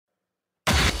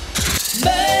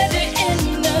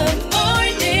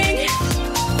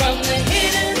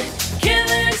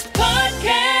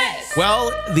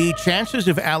Well, the chances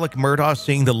of Alex Murdaugh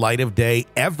seeing the light of day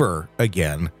ever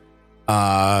again,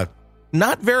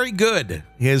 not very good.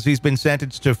 He's been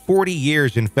sentenced to 40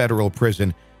 years in federal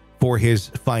prison for his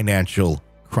financial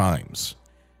crimes.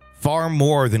 Far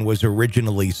more than was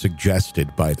originally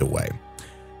suggested, by the way.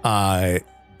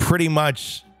 Pretty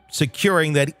much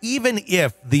securing that even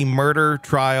if the murder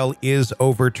trial is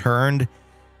overturned,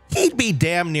 he'd be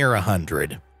damn near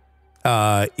 100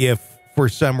 if, for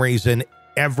some reason,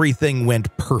 everything went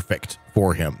perfect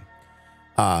for him.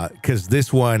 Because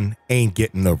this one ain't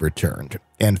getting overturned.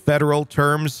 And federal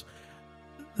terms,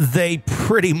 they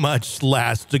pretty much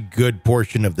last a good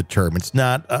portion of the term. It's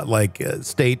not like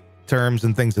state terms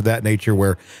and things of that nature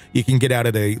where you can get out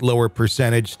at a lower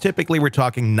percentage. Typically, we're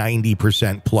talking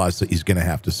 90% plus that he's going to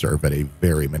have to serve at a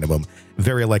very minimum.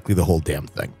 Very likely the whole damn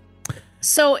thing.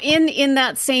 So in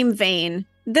that same vein,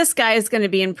 this guy is going to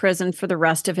be in prison for the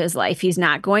rest of his life. He's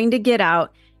not going to get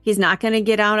out. He's not going to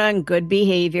get out on good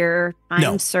behavior.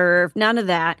 I'm served. None of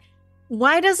that.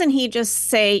 Why doesn't he just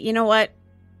say, you know what,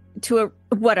 to a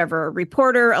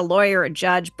reporter, a lawyer, a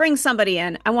judge, bring somebody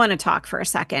in. I want to talk for a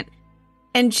second.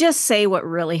 And just say what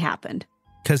really happened.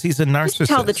 Because he's a narcissist.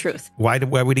 Just tell the truth. Why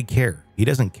would he care? He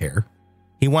doesn't care.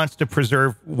 He wants to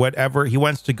preserve whatever. He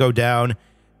wants to go down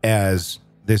as,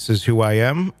 this is who I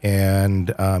am,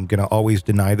 and I'm going to always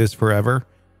deny this forever.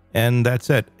 And that's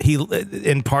it.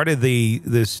 In part of the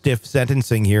stiff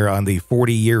sentencing here on the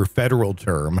 40-year federal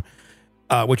term,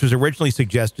 which was originally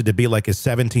suggested to be like a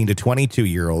 17 to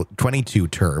 22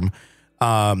 term,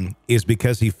 is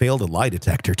because he failed a lie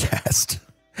detector test.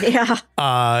 Yeah.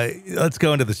 Let's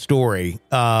go into the story.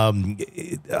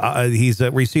 He's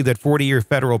received that 40-year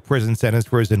federal prison sentence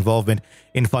for his involvement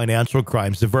in financial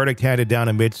crimes. The verdict handed down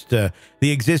amidst the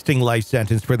existing life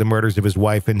sentence for the murders of his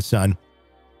wife and son.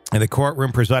 In the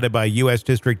courtroom presided by U.S.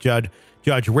 District Judge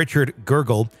Richard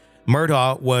Gergel,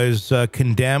 Murdaugh was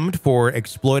condemned for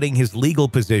exploiting his legal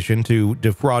position to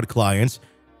defraud clients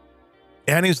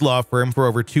and his law firm for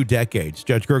over 2 decades.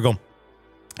 Judge Gergel,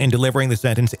 in delivering the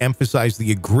sentence, emphasized the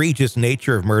egregious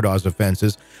nature of Murdaugh's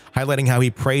offenses, highlighting how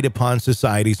he preyed upon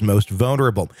society's most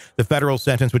vulnerable. The federal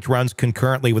sentence, which runs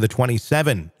concurrently with a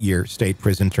 27-year state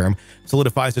prison term,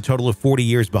 solidifies a total of 40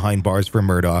 years behind bars for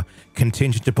Murdaugh,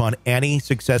 contingent upon any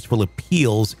successful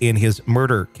appeals in his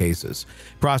murder cases.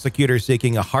 Prosecutors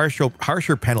seeking a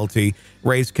harsher penalty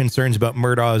raised concerns about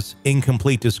Murdaugh's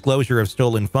incomplete disclosure of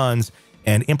stolen funds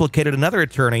and implicated another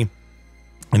attorney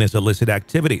in his illicit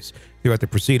activities. Throughout the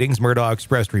proceedings, Murdaugh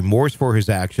expressed remorse for his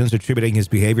actions, attributing his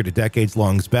behavior to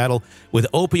decades-long battle with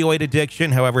opioid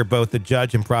addiction. However, both the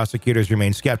judge and prosecutors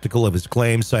remain skeptical of his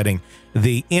claims, citing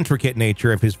the intricate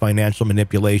nature of his financial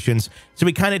manipulations. So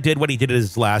he kind of did what he did at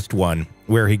his last one,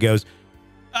 where he goes,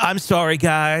 "I'm sorry,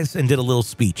 guys," and did a little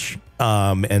speech.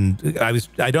 And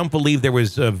I don't believe there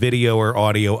was a video or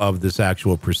audio of this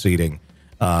actual proceeding,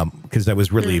 because I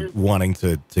was really wanting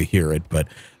to hear it. But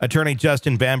attorney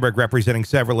Justin Bamberg, representing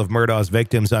several of Murdaugh's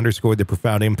victims, underscored the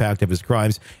profound impact of his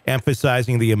crimes,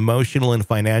 emphasizing the emotional and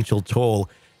financial toll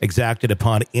exacted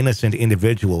upon innocent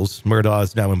individuals. Murdaugh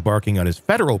is now embarking on his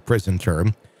federal prison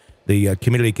term, the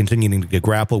community continuing to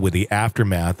grapple with the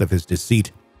aftermath of his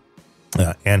deceit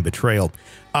and betrayal.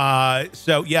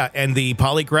 So, yeah, and the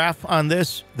polygraph on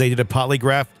this, they did a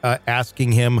polygraph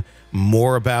asking him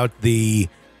more about the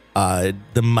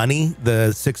money, the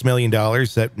 $6 million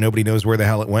that nobody knows where the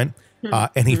hell it went,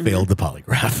 and he failed the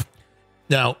polygraph.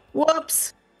 Now,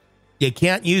 whoops, you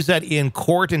can't use that in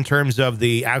court in terms of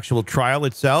the actual trial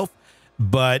itself,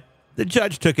 but the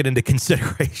judge took it into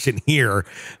consideration here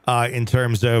in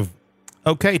terms of,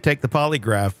 okay, take the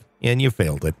polygraph, and you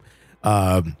failed it.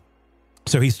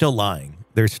 So he's still lying.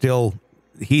 There's still,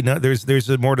 there's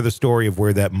more to the story of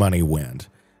where that money went.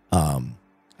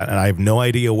 And I have no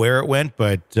idea where it went,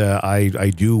 but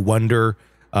I do wonder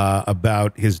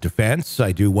about his defense.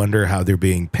 I do wonder how they're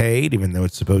being paid, even though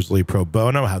it's supposedly pro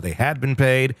bono, how they had been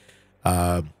paid.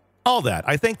 All that.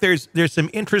 I think there's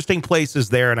some interesting places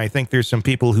there, and I think there's some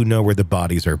people who know where the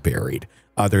bodies are buried,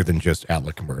 other than just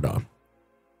Alex Murdaugh.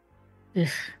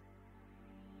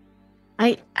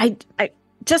 I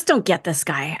just don't get this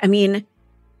guy. I mean,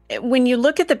 when you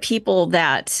look at the people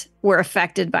that were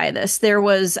affected by this, there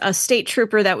was a state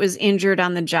trooper that was injured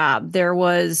on the job. There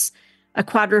was a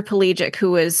quadriplegic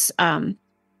who was,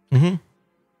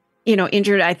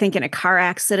 injured, I think, in a car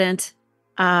accident.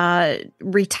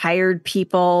 Retired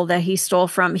people that he stole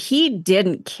from. He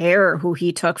didn't care who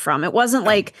he took from. It wasn't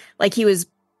like he was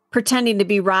pretending to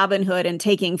be Robin Hood and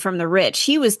taking from the rich.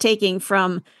 He was taking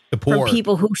from the poor, from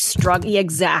people who struggle.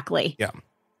 Exactly. Yeah.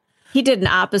 He did an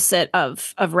opposite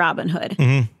of Robin Hood.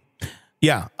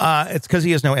 Yeah, it's because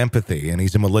he has no empathy and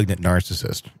he's a malignant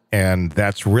narcissist. And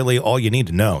that's really all you need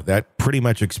to know. That pretty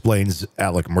much explains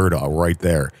Alex Murdaugh right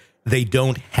there. They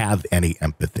don't have any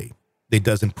empathy. It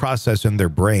doesn't process in their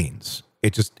brains.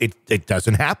 It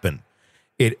doesn't happen.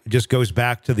 It just goes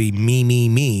back to the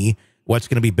me, what's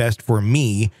going to be best for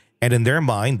me. And in their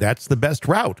mind, that's the best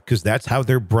route because that's how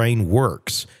their brain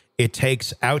works. It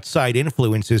takes outside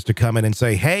influences to come in and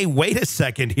say, hey, wait a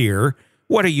second here.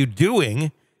 What are you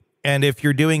doing? And if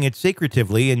you're doing it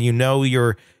secretively and you know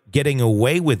you're getting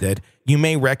away with it, you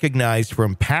may recognize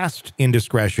from past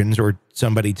indiscretions or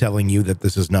somebody telling you that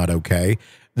this is not okay,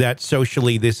 that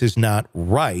socially this is not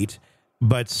right,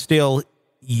 but still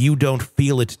you don't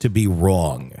feel it to be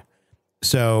wrong.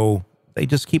 So they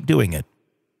just keep doing it.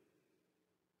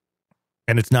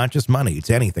 And it's not just money.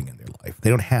 It's anything in their life. They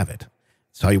don't have it.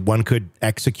 It's how one could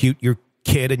execute your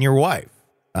kid and your wife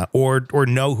or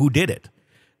know who did it.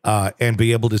 And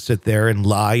be able to sit there and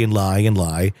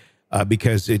lie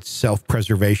because it's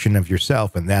self-preservation of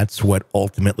yourself. And that's what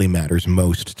ultimately matters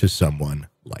most to someone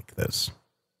like this.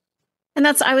 And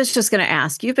I was just going to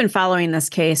ask, you've been following this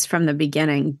case from the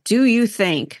beginning. Do you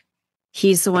think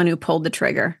he's the one who pulled the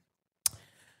trigger?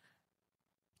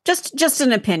 Just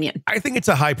an opinion. I think it's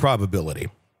a high probability.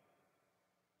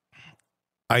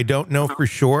 I don't know for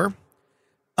sure.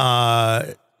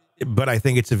 But I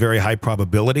think it's a very high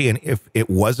probability. And if it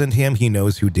wasn't him, he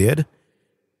knows who did.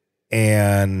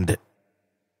 And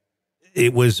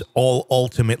it was all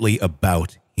ultimately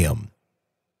about him.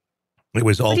 It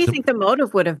was what do you think the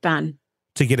motive would have been?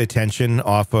 To get attention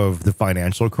off of the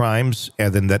financial crimes,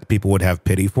 and then that people would have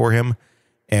pity for him,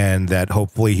 and that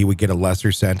hopefully he would get a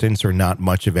lesser sentence or not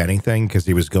much of anything because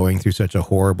he was going through such a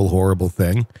horrible, horrible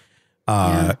thing.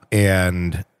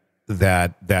 And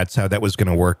that's how that was going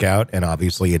to work out. And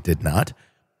obviously it did not.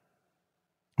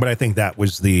 But I think that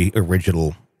was the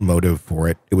original motive for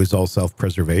it. It was all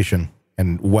self-preservation.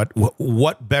 And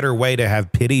what better way to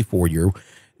have pity for you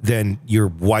than your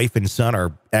wife and son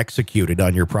are executed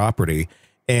on your property?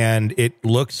 And it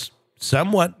looks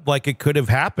somewhat like it could have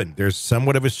happened. There's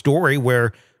somewhat of a story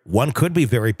where one could be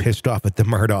very pissed off at the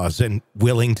Murdaughs and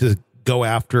willing to go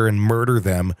after and murder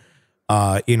them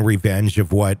in revenge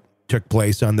of what took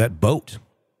place on that boat.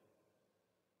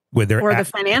 Or the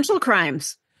financial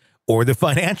crimes. Or the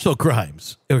financial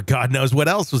crimes. Or God knows what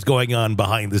else was going on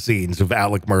behind the scenes of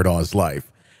Alex Murdaugh's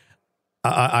life.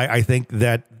 I think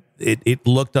that it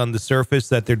looked on the surface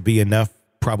that there'd be enough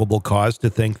probable cause to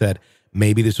think that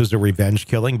maybe this was a revenge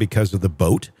killing because of the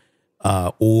boat,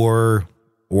 or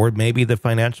maybe the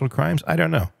financial crimes. I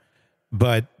don't know.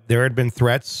 But there had been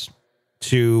threats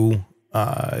to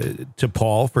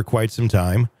Paul for quite some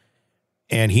time.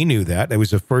 And he knew that. It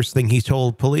was the first thing he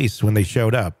told police when they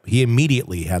showed up. He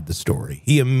immediately had the story.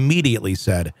 He immediately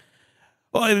said,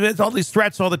 well, there's all these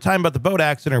threats all the time about the boat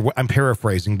accident. Or I'm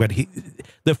paraphrasing, but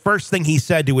the first thing he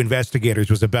said to investigators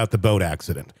was about the boat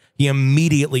accident. He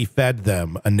immediately fed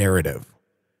them a narrative.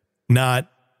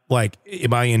 Not like,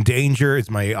 am I in danger?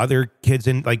 Is my other kids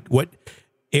in? Like, what?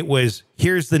 It was,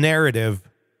 here's the narrative.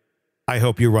 I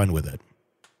hope you run with it.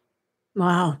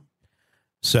 Wow.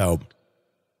 So...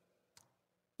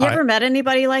 You ever met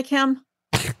anybody like him?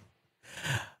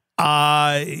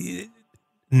 Not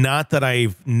that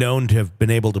I've known to have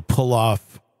been able to pull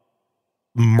off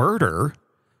murder.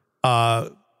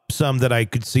 Some that I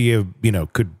could see,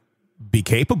 could be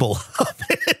capable of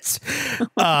it.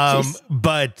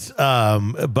 But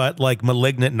like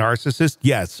malignant narcissists,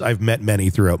 yes, I've met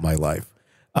many throughout my life.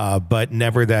 But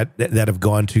never that have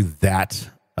gone to that,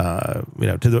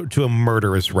 to a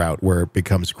murderous route where it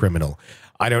becomes criminal.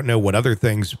 I don't know what other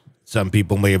things some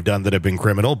people may have done that have been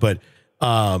criminal, but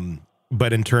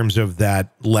in terms of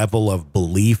that level of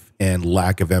belief and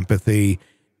lack of empathy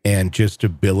and just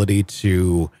ability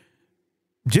to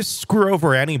just screw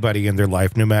over anybody in their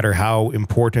life, no matter how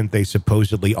important they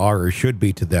supposedly are or should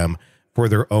be to them for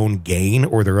their own gain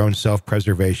or their own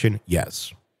self-preservation,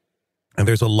 yes. And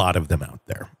there's a lot of them out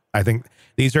there. I think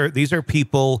these are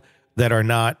people that are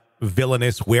not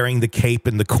villainous, wearing the cape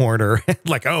in the corner,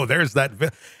 like, oh, there's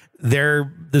that.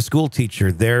 They're the school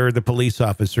teacher, they're the police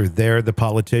officer, they're the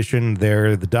politician,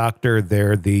 they're the doctor,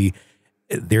 they're the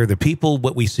people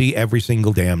what we see every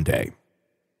single damn day.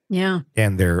 Yeah.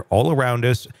 And they're all around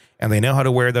us, and they know how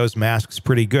to wear those masks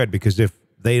pretty good, because if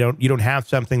you don't have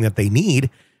something that they need,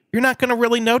 you're not going to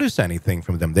really notice anything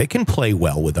from them. They can play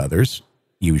well with others,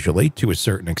 usually to a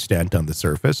certain extent on the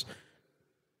surface.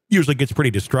 Usually gets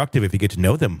pretty destructive if you get to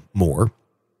know them more.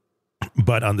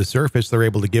 But on the surface, they're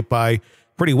able to get by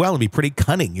pretty well and be pretty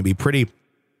cunning and be pretty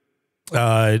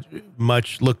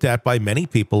much looked at by many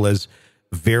people as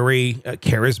very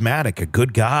charismatic, a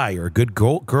good guy or a good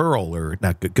girl or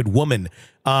not good woman.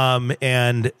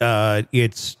 And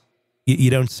it's, you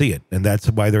don't see it. And that's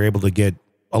why they're able to get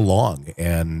along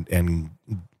and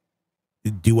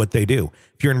do what they do.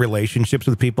 If you're in relationships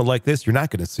with people like this, you're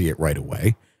not going to see it right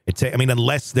away.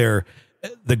 Unless they're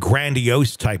the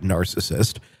grandiose type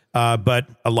narcissist, but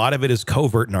a lot of it is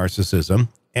covert narcissism,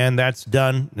 and that's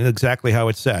done exactly how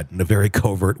it's said, in a very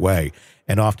covert way.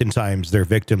 And oftentimes their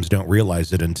victims don't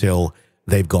realize it until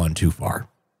they've gone too far.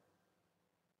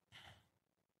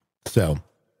 So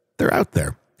they're out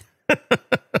there.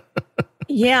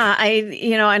 Yeah,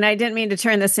 and I didn't mean to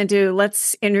turn this into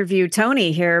let's interview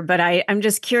Tony here, but I'm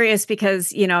just curious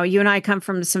because, you and I come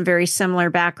from some very similar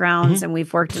backgrounds, and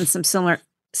we've worked in some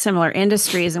similar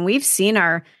industries, and we've seen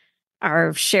our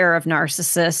share of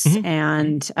narcissists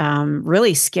and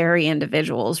really scary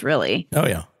individuals, really. Oh,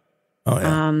 yeah.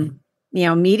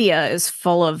 Media is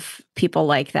full of people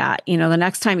like that. The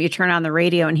next time you turn on the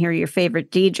radio and hear your favorite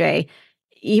DJ,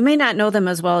 you may not know them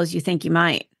as well as you think you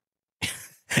might.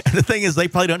 And the thing is, they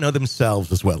probably don't know themselves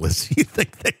as well as you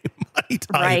think they might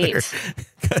either.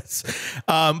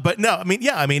 Right. But no,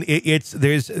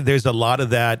 there's a lot of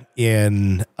that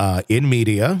in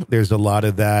media. There's a lot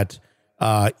of that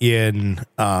in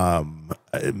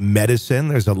medicine.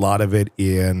 There's a lot of it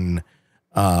in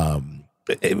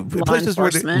places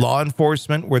where law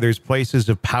enforcement, where there's places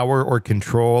of power or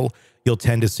control. You'll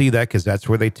tend to see that because that's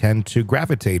where they tend to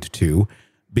gravitate to,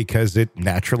 because it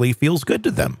naturally feels good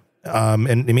to them.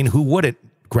 Who wouldn't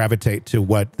gravitate to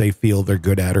what they feel they're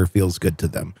good at or feels good to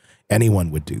them?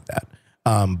 Anyone would do that.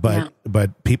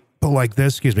 But people like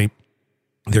this,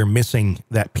 they're missing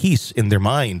that piece in their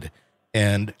mind.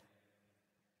 And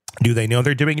do they know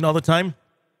they're doing it all the time?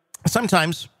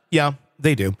 Sometimes, yeah,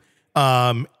 they do.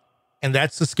 And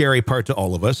that's the scary part to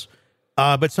all of us.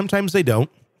 But sometimes they don't.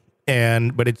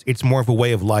 But it's more of a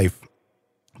way of life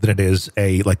than it is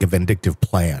a vindictive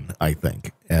plan, I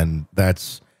think. And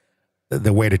that's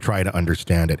the way to try to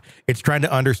understand it. It's trying to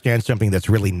understand something that's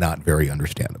really not very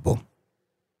understandable.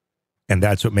 And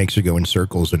that's what makes you go in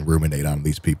circles and ruminate on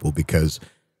these people, because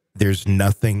there's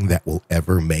nothing that will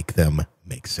ever make them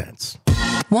make sense.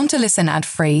 Want to listen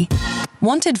ad-free?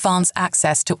 Want advanced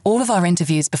access to all of our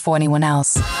interviews before anyone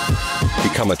else?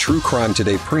 Become a True Crime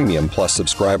Today Premium Plus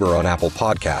subscriber on Apple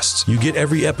Podcasts. You get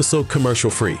every episode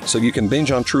commercial-free, so you can binge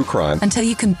on true crime until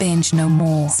you can binge no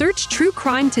more. Search True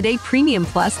Crime Today Premium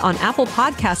Plus on Apple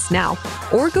Podcasts now,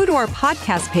 or go to our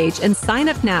podcast page and sign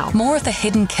up now. More of the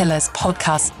Hidden Killers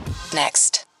podcast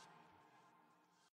next.